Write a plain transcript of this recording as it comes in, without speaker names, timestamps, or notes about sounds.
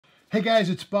Hey guys,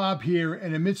 it's Bob here,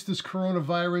 and amidst this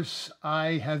coronavirus,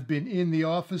 I have been in the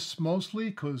office mostly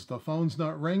because the phone's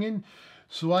not ringing,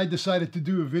 so I decided to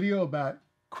do a video about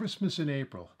Christmas in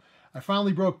April. I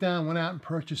finally broke down, went out and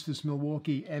purchased this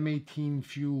Milwaukee M18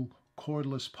 Fuel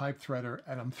cordless pipe threader,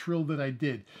 and I'm thrilled that I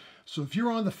did. So if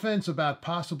you're on the fence about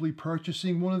possibly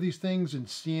purchasing one of these things and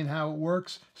seeing how it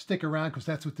works, stick around because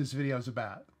that's what this video is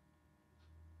about.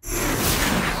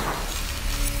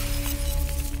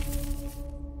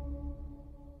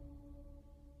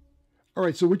 All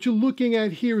right, so what you're looking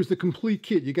at here is the complete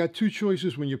kit. You got two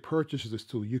choices when you purchase this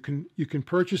tool. You can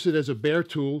purchase it as a bare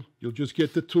tool. You'll just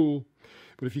get the tool.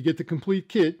 But if you get the complete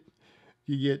kit,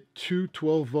 you get two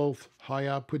 12-volt high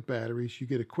output batteries. You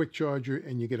get a quick charger,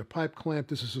 and you get a pipe clamp.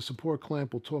 This is a support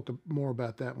clamp. We'll talk more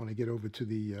about that when I get over to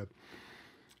the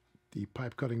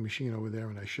pipe cutting machine over there,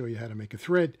 and I show you how to make a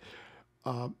thread.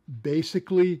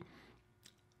 Basically,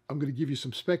 I'm going to give you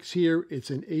some specs here.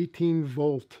 It's an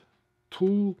 18-volt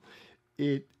tool.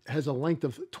 It has a length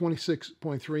of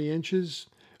 26.3 inches,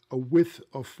 a width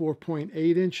of 4.8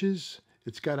 inches.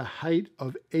 It's got a height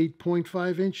of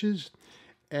 8.5 inches.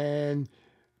 And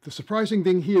the surprising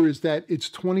thing here is that it's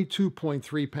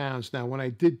 22.3 pounds. Now, when I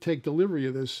did take delivery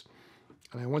of this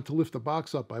and I went to lift the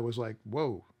box up, I was like,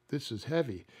 whoa, this is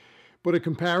heavy. But in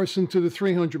comparison to the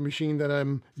 300 machine that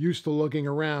I'm used to lugging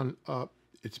around,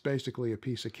 it's basically a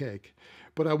piece of cake.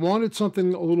 But I wanted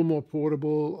something a little more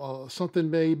portable, something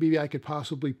maybe I could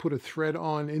possibly put a thread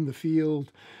on in the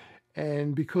field.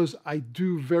 And because I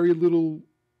do very little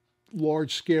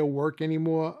large-scale work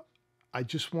anymore, I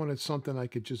just wanted something I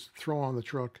could just throw on the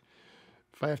truck.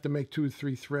 If I have to make 2 or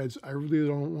 3 threads, I really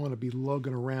don't want to be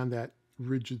lugging around that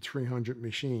Ridgid 300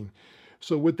 machine.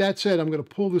 So with that said, I'm going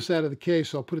to pull this out of the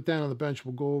case. I'll put it down on the bench.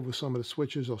 We'll go over some of the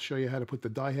switches. I'll show you how to put the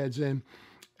die heads in.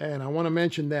 And I want to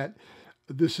mention that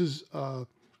this is a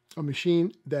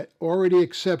machine that already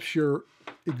accepts your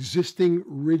existing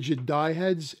Ridgid die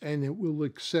heads, and it will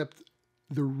accept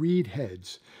the Reed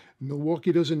heads.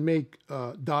 Milwaukee doesn't make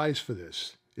dies for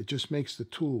this. It just makes the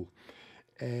tool.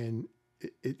 And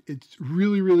it's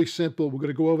really, really simple. We're going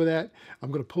to go over that.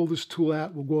 I'm going to pull this tool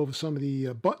out. We'll go over some of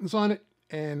the buttons on it,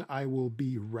 and I will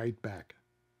be right back.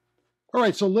 All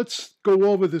right, so let's go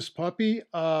over this puppy.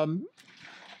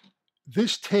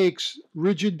 This takes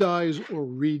Ridgid dies or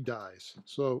Reed dies.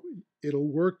 So it'll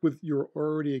work with your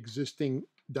already existing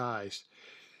dies.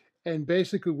 And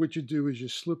basically what you do is you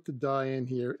slip the die in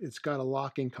here. It's got a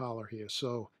locking collar here.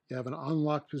 So you have an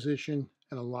unlocked position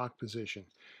and a locked position.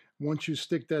 Once you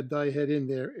stick that die head in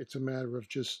there, it's a matter of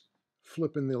just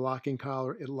flipping the locking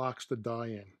collar. It locks the die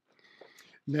in.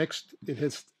 Next, it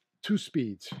has 2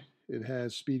 speeds. It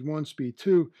has speed 1, speed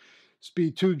 2.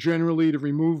 Speed 2 generally to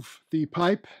remove the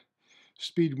pipe.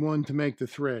 Speed 1 to make the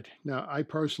thread. Now, I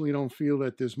personally don't feel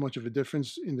that there's much of a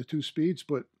difference in the 2 speeds,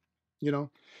 but, you know,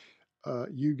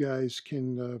 you guys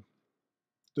can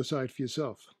decide for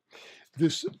yourself.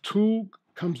 This tool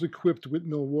comes equipped with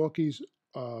Milwaukee's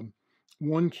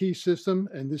One Key system,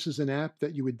 and this is an app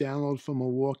that you would download from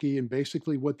Milwaukee, and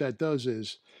basically what that does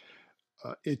is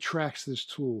it tracks this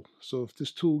tool. So if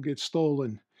this tool gets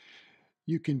stolen,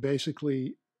 you can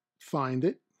basically find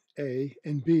it, A,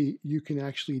 and B, you can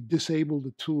actually disable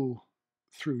the tool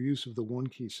through use of the One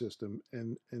Key system.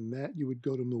 And that you would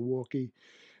go to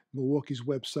Milwaukee's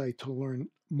website to learn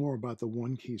more about the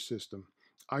One Key system.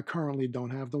 I currently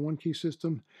don't have the One Key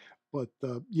system, but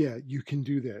yeah, you can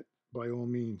do that by all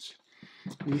means.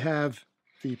 We have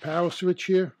the power switch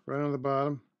here right on the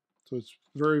bottom, so it's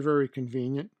very, very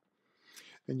convenient.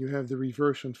 And you have the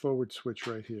reverse and forward switch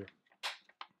right here.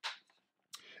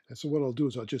 And so what I'll do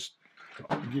is I'll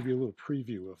give you a little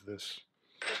preview of this.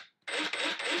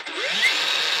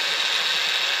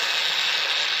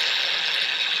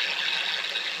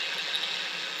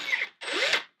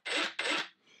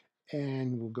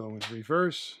 And we'll go in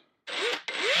reverse.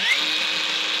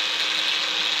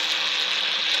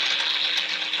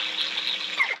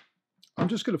 I'm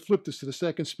just going to flip this to the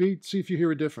second speed, see if you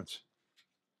hear a difference.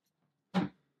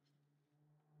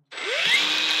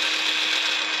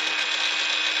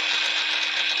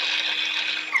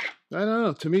 I don't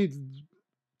know. To me, it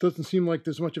doesn't seem like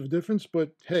there's much of a difference,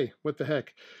 but hey, what the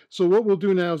heck. So what we'll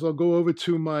do now is I'll go over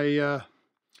to my,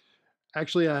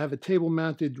 actually I have a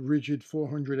table-mounted Ridgid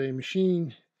 400A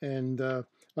machine, and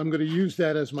I'm going to use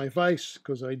that as my vise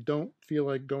because I don't feel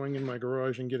like going in my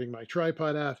garage and getting my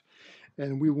tripod out.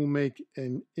 And we will make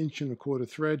an 1 1/4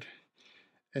 thread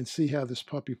and see how this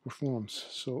puppy performs.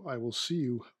 So I will see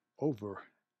you over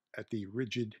at the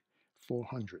Ridgid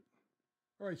 400.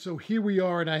 All right, so here we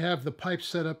are, and I have the pipe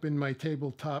set up in my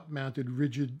tabletop mounted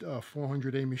Ridgid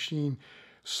 400A machine.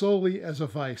 solely as a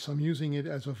vise. I'm using it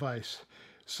as a vise.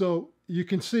 So you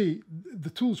can see the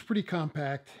tool's pretty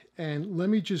compact, and let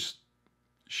me just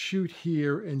shoot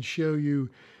here and show you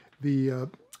the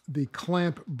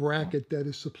clamp bracket that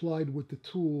is supplied with the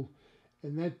tool,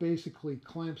 and that basically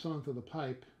clamps onto the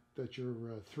pipe that you're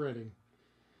threading,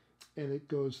 and it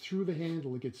goes through the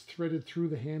handle. It gets threaded through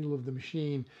the handle of the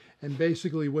machine, and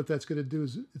basically what that's going to do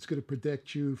is it's going to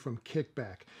protect you from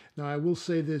kickback. Now I will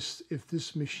say this, if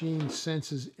this machine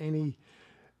senses any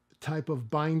type of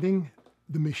binding,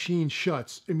 the machine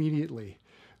shuts immediately.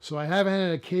 So I haven't had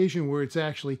an occasion where it's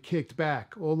actually kicked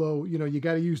back, although, you know, you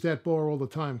got to use that bar all the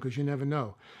time because you never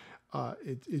know.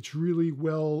 It's really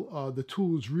well, the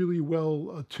tool is really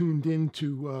well tuned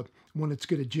into when it's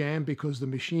going to jam, because the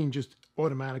machine just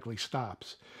automatically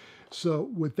stops. So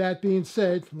with that being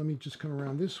said, let me just come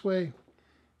around this way,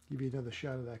 give you another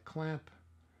shot of that clamp,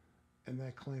 and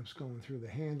that clamp's going through the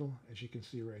handle, as you can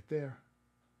see right there.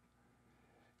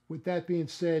 With that being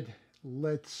said,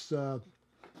 let's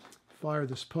fire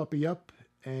this puppy up,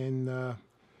 and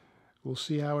we'll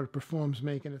see how it performs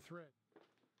making a thread.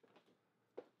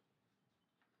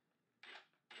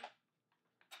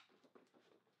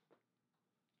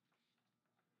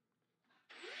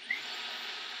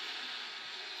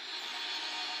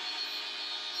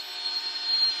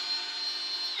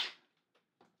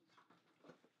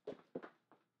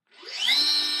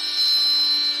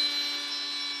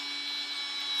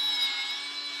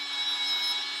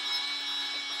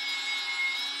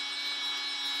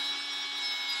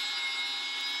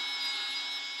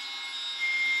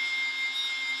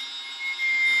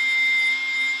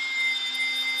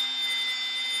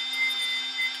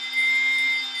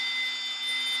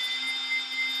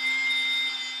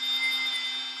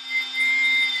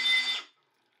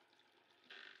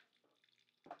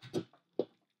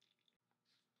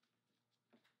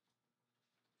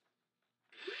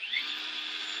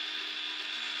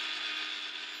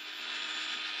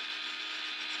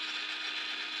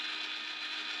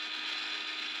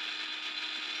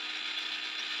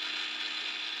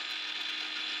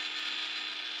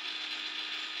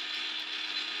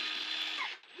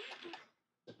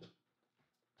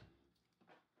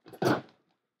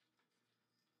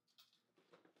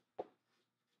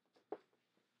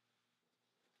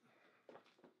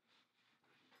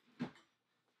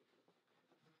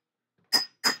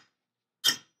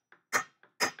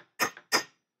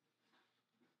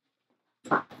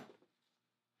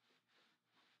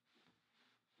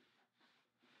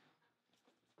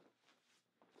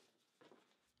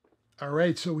 All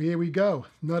right, so here we go.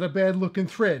 Not a bad looking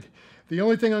thread. The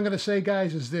only thing I'm going to say,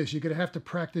 guys, is this. You're going to have to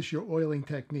practice your oiling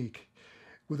technique.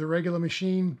 With a regular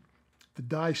machine, the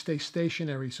die stays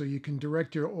stationary, so you can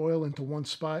direct your oil into one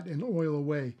spot and oil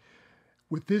away.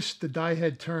 With this, the die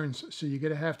head turns, so you're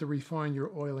going to have to refine your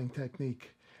oiling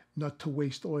technique, not to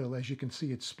waste oil. As you can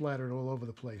see, it's splattered all over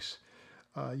the place.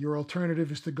 Your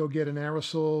alternative is to go get an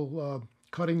aerosol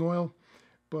cutting oil,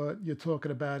 but you're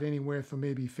talking about anywhere from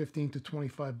maybe 15 to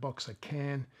 25 bucks a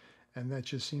can, and that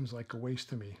just seems like a waste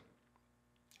to me,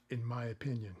 in my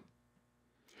opinion.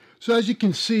 So as you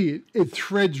can see, it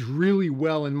threads really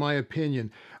well, in my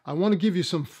opinion. I want to give you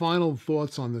some final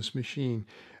thoughts on this machine.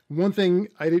 One thing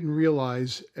I didn't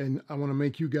realize, and I want to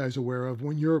make you guys aware of,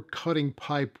 when you're cutting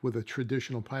pipe with a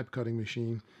traditional pipe cutting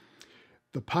machine,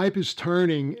 the pipe is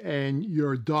turning and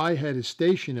your die head is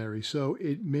stationary, so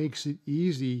it makes it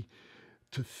easy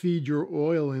to feed your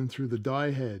oil in through the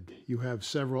die head. You have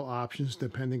several options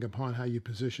depending upon how you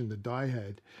position the die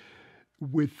head.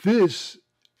 With this,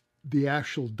 the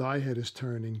actual die head is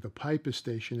turning, the pipe is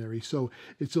stationary, so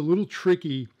it's a little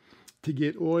tricky to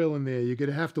get oil in there. You're going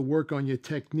to have to work on your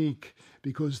technique,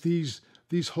 because these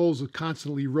holes are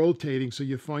constantly rotating, so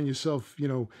you find yourself, you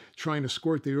know, trying to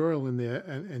squirt the oil in there,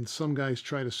 and some guys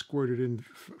try to squirt it in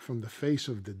from the face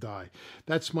of the die.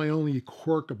 That's my only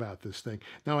quirk about this thing.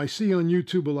 Now, I see on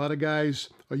YouTube a lot of guys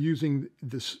are using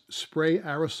this spray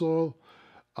aerosol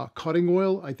cutting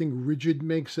oil. I think Ridgid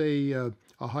makes a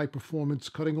high performance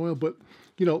cutting oil, but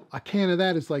you know, a can of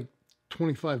that is like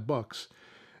 25 bucks.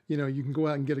 You know, you can go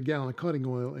out and get a gallon of cutting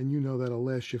oil, and you know that'll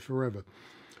last you forever.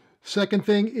 Second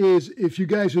thing is, if you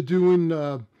guys are doing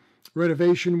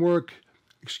renovation work,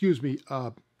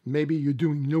 maybe you're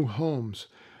doing new homes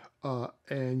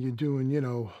and you're doing, you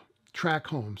know, track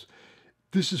homes,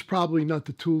 this is probably not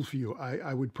the tool for you.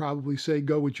 I would probably say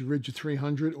go with your Ridgid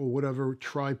 300 or whatever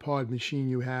tripod machine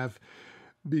you have,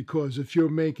 because if you're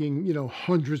making, you know,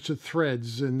 hundreds of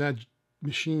threads, and that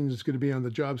machine is going to be on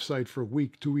the job site for a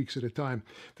week, 2 weeks at a time,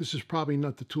 this is probably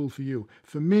not the tool for you.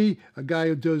 For me, a guy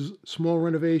who does small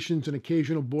renovations, an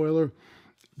occasional boiler,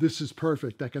 this is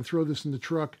perfect. I can throw this in the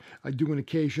truck. I do an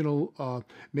occasional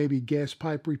maybe gas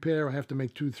pipe repair. I have to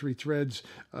make 2 to 3 threads.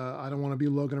 I don't want to be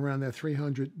lugging around that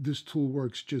 300. This tool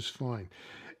works just fine.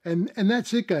 And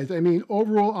that's it, guys. I mean,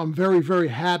 overall, I'm very, very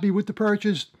happy with the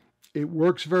purchase. It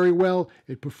works very well.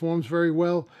 It performs very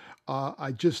well.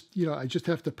 I just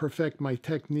have to perfect my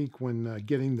technique when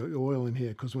getting the oil in here,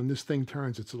 because when this thing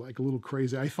turns, it's like a little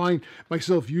crazy. I find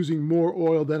myself using more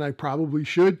oil than I probably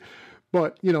should,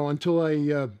 but until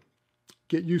I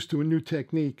get used to a new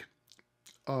technique,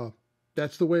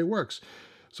 that's the way it works.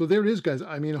 So there it is, guys.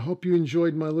 I mean, I hope you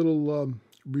enjoyed my little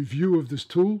review of this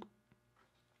tool.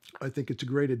 I think it's a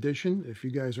great addition if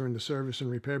you guys are in the service and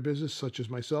repair business, such as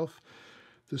myself.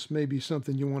 This may be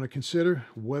something you want to consider.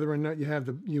 Whether or not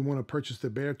you want to purchase the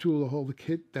bare tool or hold the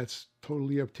kit, that's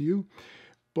totally up to you.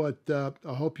 But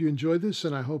I hope you enjoyed this,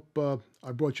 and I hope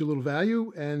I brought you a little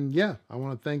value. And yeah, I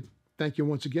want to thank you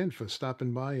once again for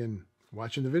stopping by and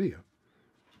watching the video.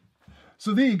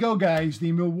 So there you go, guys.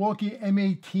 The Milwaukee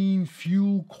M-18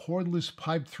 Fuel cordless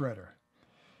pipe threader.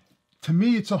 To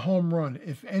me, it's a home run.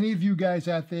 If any of you guys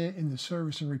out there in the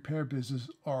service and repair business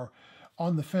are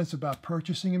on the fence about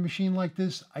purchasing a machine like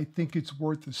this, I think it's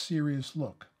worth a serious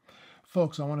look.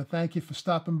 Folks, I want to thank you for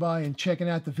stopping by and checking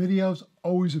out the videos.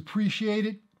 Always appreciate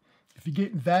it. If you're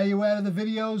getting value out of the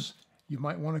videos, you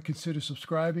might want to consider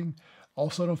subscribing.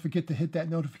 Also, don't forget to hit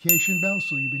that notification bell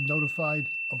so you'll be notified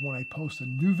of when I post a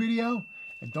new video.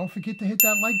 And don't forget to hit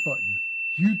that like button.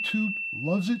 YouTube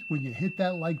loves it when you hit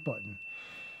that like button.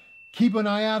 Keep an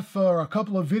eye out for a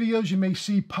couple of videos you may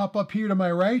see pop up here to my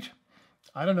right.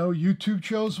 I don't know, YouTube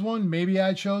chose one, maybe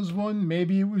I chose one,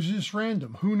 maybe it was just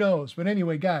random, who knows. But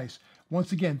anyway, guys,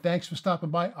 once again, thanks for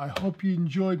stopping by. I hope you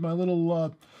enjoyed my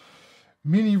little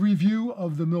mini review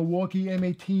of the Milwaukee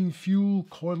M18 Fuel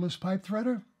cordless pipe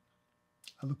threader.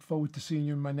 I look forward to seeing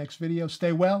you in my next video.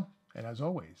 Stay well, and as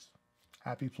always,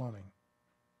 happy plumbing.